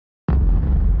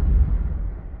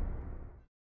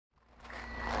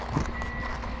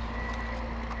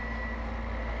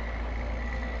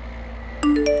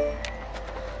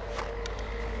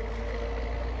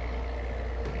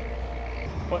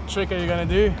trick are you gonna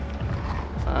do?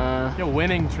 Your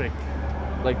winning trick.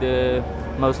 Like the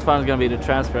most fun is gonna be the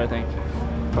transfer, I think,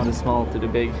 from the small to the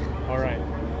big. All right.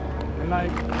 And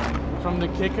like from the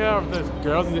kicker of the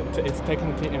girls, it's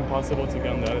technically impossible to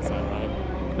go on the other side, right?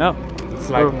 No. It's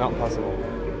like not possible.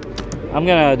 I'm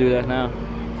gonna do that now.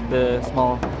 The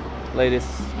small ladies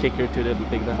kicker to the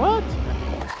big one. What?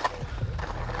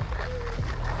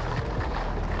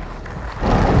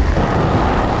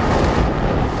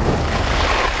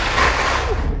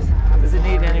 Does it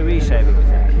need any reshaping, you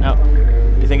think? No.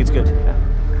 You think it's good? Yeah.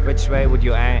 Which way would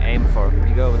you aim for? Would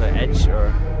you go with the edge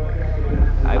or?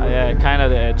 Yeah, kind of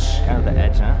the edge. Kind of the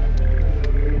edge, huh?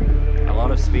 A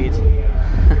lot of speed.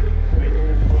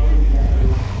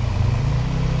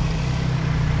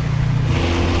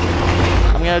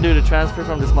 I'm gonna do the transfer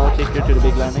from the small kicker to the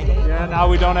big landing. Yeah, now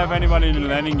we don't have anybody in the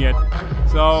landing yet.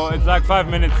 So it's like 5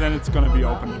 minutes and it's gonna be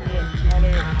open.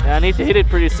 Yeah, I need to hit it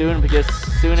pretty soon because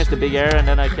soon is the big air and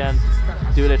then I can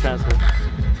do the transfer.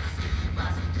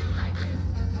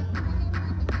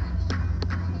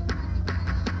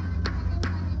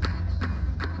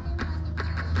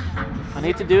 I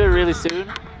need to do it really soon,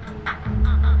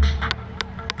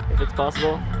 if it's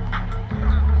possible.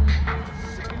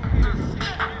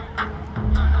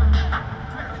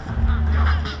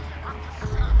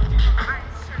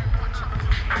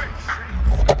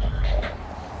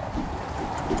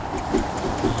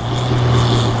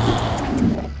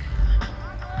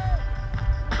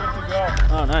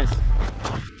 Oh, nice.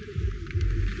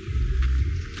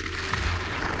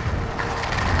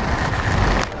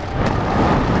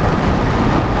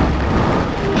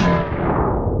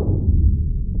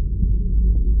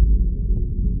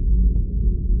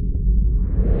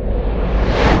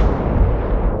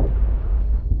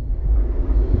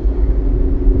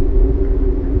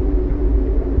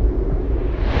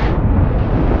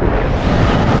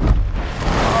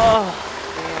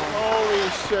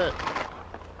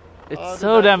 It's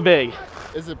so damn big.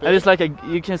 Is it big? And it's like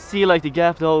you can see like the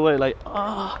gap the whole way, like,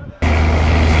 oh.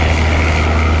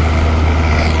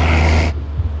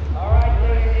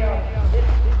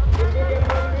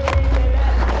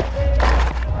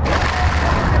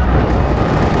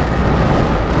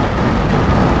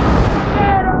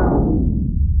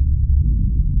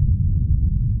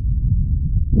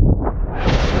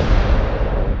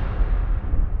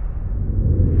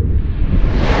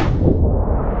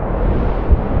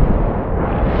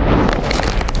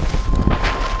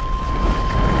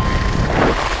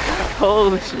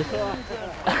 Holy shit.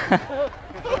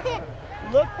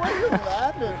 Look where you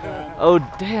landed, man. Oh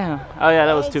damn. Oh yeah,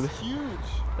 that was too big. Huge.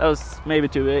 That was maybe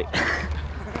too big.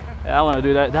 Yeah, I want to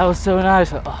do that. That was so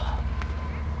nice. Oh.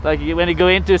 Like when you go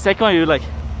into the second one, you like,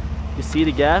 you see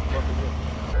the gap.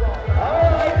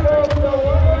 Alright folks, so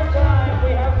one more time,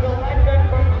 we have the legend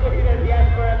from Sweden,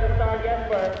 Jesper at the start.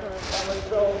 Jesper, that was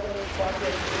so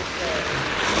fucking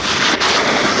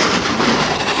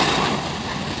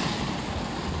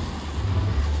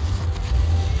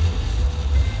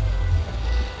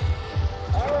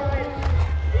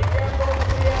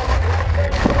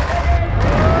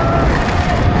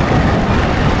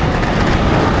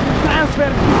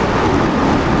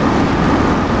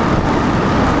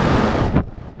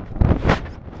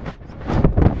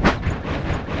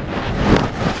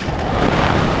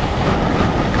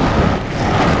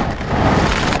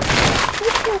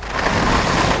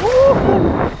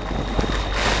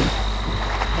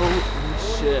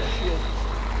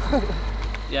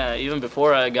Yeah, even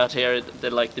before I got here,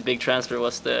 the big transfer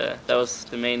was the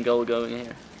main goal going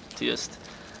here, to just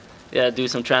do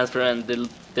some transfer, and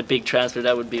the big transfer,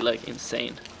 that would be like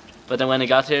insane. But then when I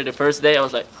got here the first day, I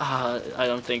was like, I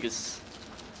don't think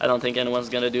anyone's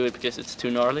gonna do it because it's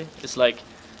too gnarly. It's like,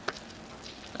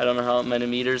 I don't know how many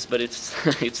meters, but it's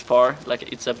it's far.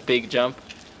 Like it's a big jump,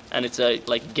 and it's a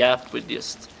like gap with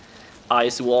just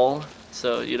ice wall,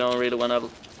 so you don't really want to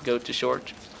go too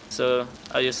short. So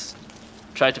I just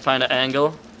tried to find an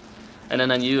angle, and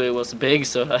then I knew it was big,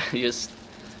 so I just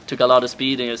took a lot of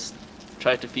speed and just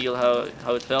tried to feel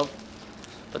how it felt.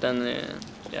 But then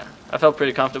yeah, I felt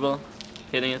pretty comfortable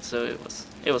hitting it, so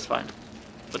it was fine,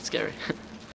 but scary.